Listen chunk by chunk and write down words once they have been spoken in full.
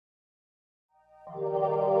Hello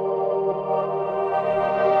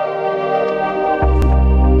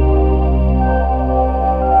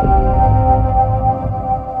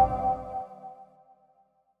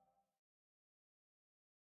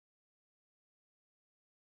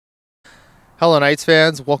Knights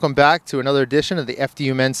fans, welcome back to another edition of the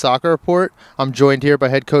FDU Men's Soccer Report. I'm joined here by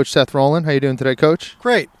head coach Seth Roland. How you doing today, coach?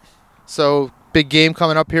 Great. So, big game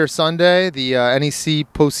coming up here Sunday. The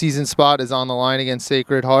NEC postseason spot is on the line against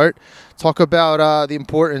Sacred Heart. Talk about the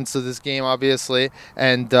importance of this game, obviously,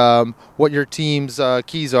 and what your team's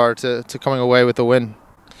keys are to coming away with a win.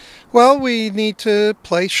 Well, we need to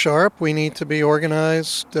play sharp. We need to be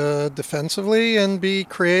organized defensively and be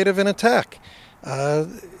creative in attack.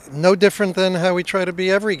 No different than how we try to be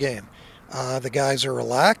every game. The guys are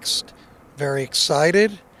relaxed, very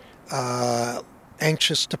excited,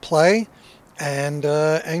 anxious to play, and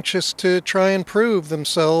anxious to try and prove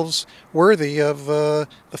themselves worthy of the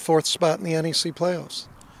fourth spot in the NEC playoffs.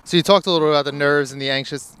 So you talked a little bit about the nerves and the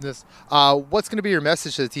anxiousness. What's going to be your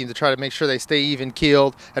message to the team to try to make sure they stay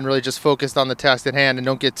even-keeled and really just focused on the task at hand and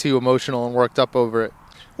don't get too emotional and worked up over it?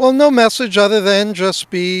 Well, no message other than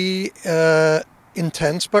just be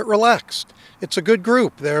intense but relaxed. It's a good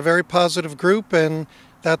group. They're a very positive group, and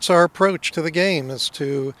that's our approach to the game, is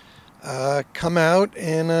to come out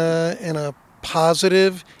in a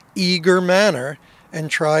positive, eager manner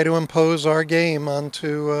and try to impose our game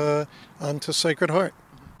onto Sacred Heart.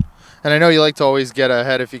 And I know you like to always get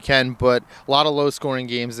ahead if you can, but a lot of low-scoring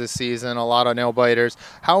games this season, a lot of nail-biters.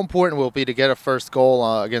 How important will it be to get a first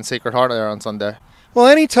goal against Sacred Heart there on Sunday? Well,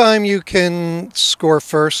 anytime you can score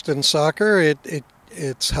first in soccer,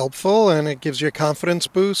 it's helpful, and it gives you a confidence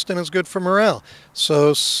boost, and it's good for morale.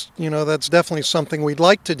 So, that's definitely something we'd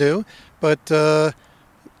like to do, but we'll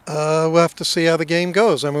have to see how the game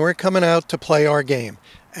goes. I mean, we're coming out to play our game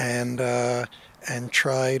and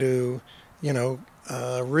try to,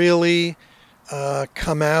 really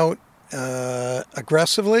come out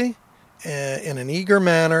aggressively in an eager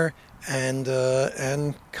manner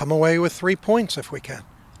and come away with 3 points if we can.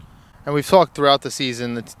 And we've talked throughout the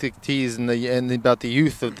season, the teas and about the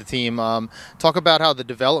youth of the team. Talk about how the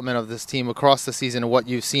development of this team across the season and what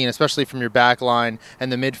you've seen, especially from your back line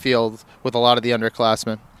and the midfield with a lot of the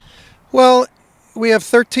underclassmen. Well, we have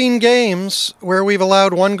 13 games where we've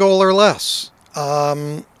allowed 1 goal or less,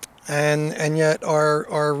 and yet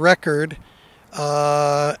our record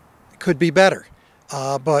could be better,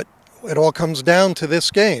 but it all comes down to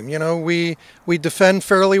this game. We defend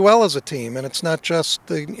fairly well as a team, and it's not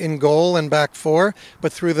just in goal and back four,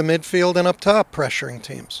 but through the midfield and up top, pressuring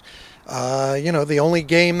teams. The only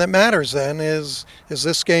game that matters then is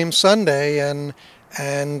this game Sunday, and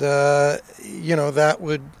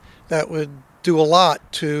that would do a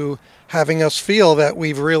lot to having us feel that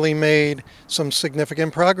we've really made some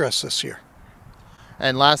significant progress this year.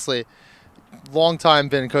 And lastly, long time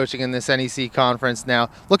been coaching in this NEC conference now.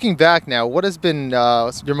 Looking back now, what has been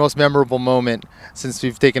your most memorable moment since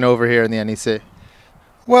you've taken over here in the NEC?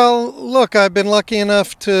 Well, look, I've been lucky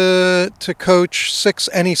enough to coach 6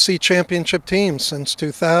 NEC championship teams since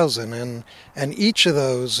 2000, and each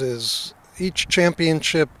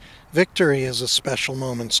championship victory is a special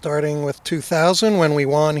moment, starting with 2000 when we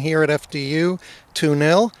won here at FDU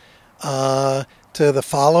 2-0, to the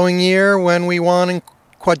following year when we won in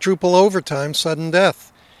quadruple overtime, sudden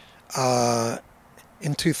death,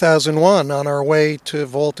 in 2001 on our way to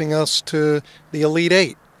vaulting us to the Elite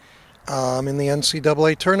Eight in the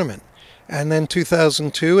NCAA tournament, and then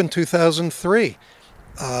 2002 and 2003.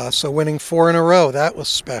 So winning 4 in a row, that was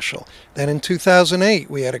special. Then in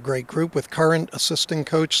 2008, we had a great group with current assistant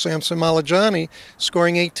coach Samson Malajani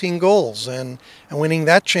scoring 18 goals and winning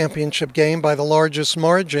that championship game by the largest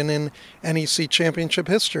margin in NEC championship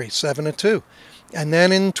history, 7-2. And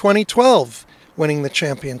then in 2012, winning the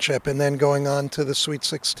championship and then going on to the Sweet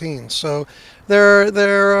 16. So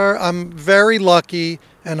I'm very lucky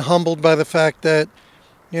and humbled by the fact that,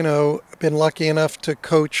 I've been lucky enough to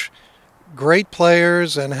coach great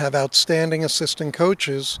players and have outstanding assistant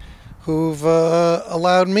coaches who've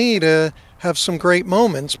allowed me to have some great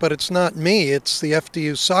moments, but it's not me, it's the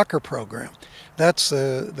FDU soccer program. That's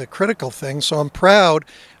the critical thing. So I'm proud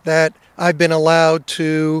that I've been allowed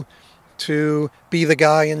to be the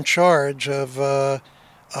guy in charge of a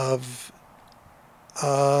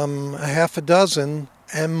half a dozen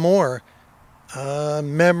and more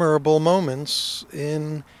memorable moments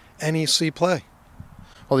in NEC play.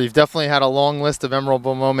 Well, you've definitely had a long list of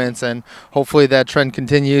memorable moments, and hopefully that trend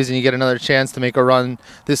continues and you get another chance to make a run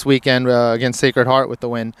this weekend against Sacred Heart with the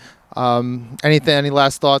win. Any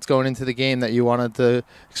last thoughts going into the game that you wanted to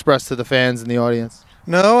express to the fans and the audience?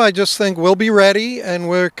 No, I just think we'll be ready, and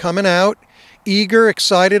we're coming out eager,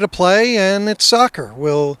 excited to play, and it's soccer.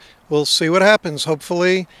 We'll see what happens.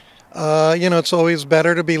 Hopefully, it's always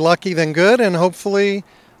better to be lucky than good, and hopefully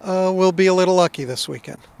we'll be a little lucky this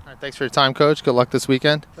weekend. All right, thanks for your time, Coach. Good luck this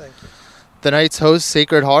weekend. Thank you. The Knights host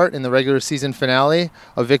Sacred Heart in the regular season finale.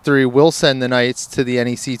 A victory will send the Knights to the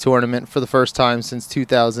NEC Tournament for the first time since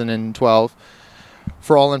 2012.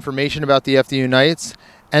 For all information about the FDU Knights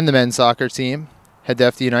and the men's soccer team, head to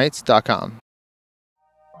FDUKnights.com.